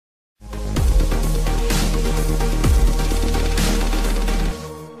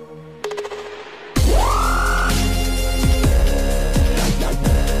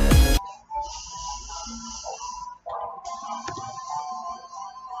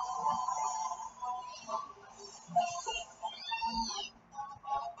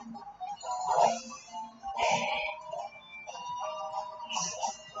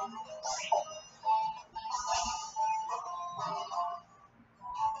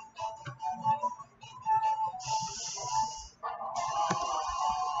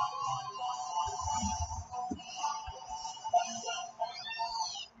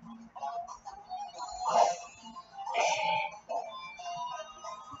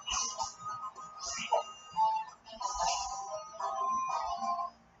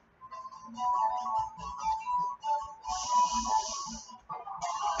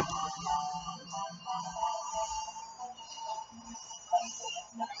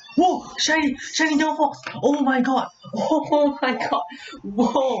Whoa! Shiny Delphox! Oh my god! Oh my god!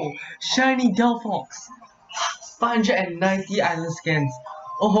 Whoa! Shiny Delphox! 590 island scans.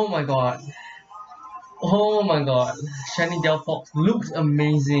 Oh my god! Oh my god! Shiny Delphox looks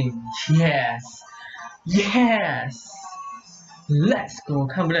amazing. Yes! Yes! Let's go!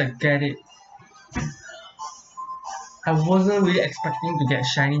 Can't believe I get it. I wasn't really expecting to get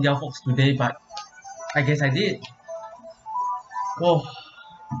Shiny Delphox today, but I guess I did. Whoa!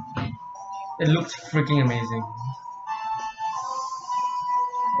 It looks freaking amazing.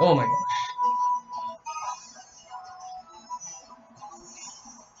 Oh my gosh.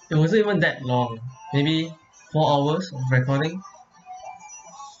 It wasn't even that long. Maybe 4 hours of recording.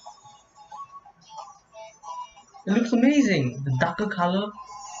 It looks amazing. The darker color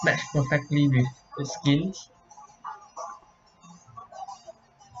matched perfectly with the skin.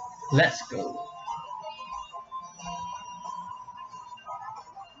 Let's go.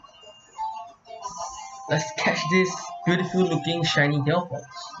 Let's catch this beautiful looking shiny Delphox.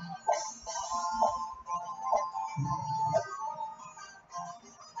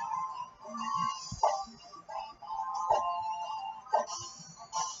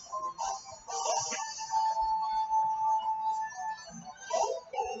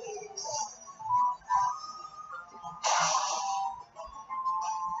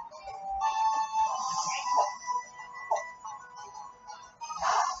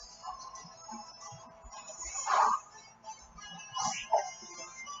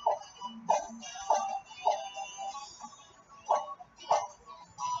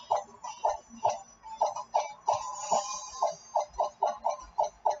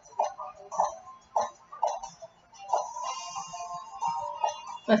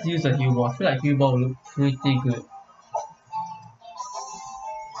 Let's use a Hubble. I feel like Hubble will look pretty good.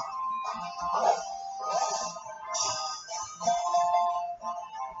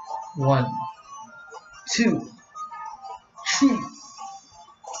 One, two, three.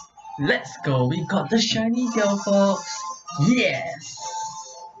 Let's go. We got the shiny Delphox. Yes.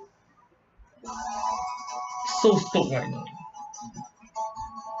 So stoked right now.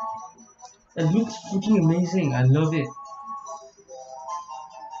 It looks freaking amazing. I love it.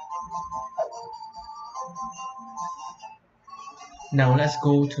 Now let's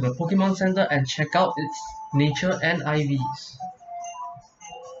go to the Pokemon Center and check out its nature and IVs.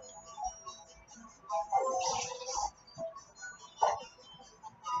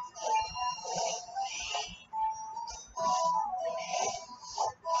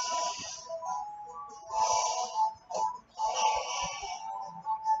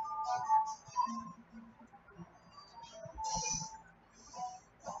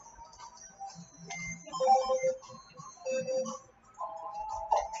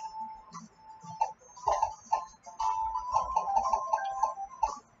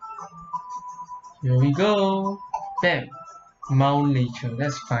 Here we go. Bam. Mount Nature.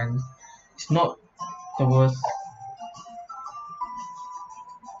 That's fine. It's not the worst.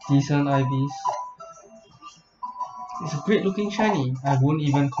 Decent IVs. It's a great looking shiny. I won't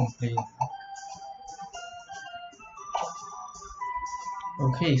even complain.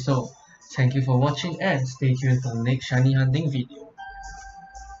 Okay, so thank you for watching and stay tuned for the next shiny hunting video.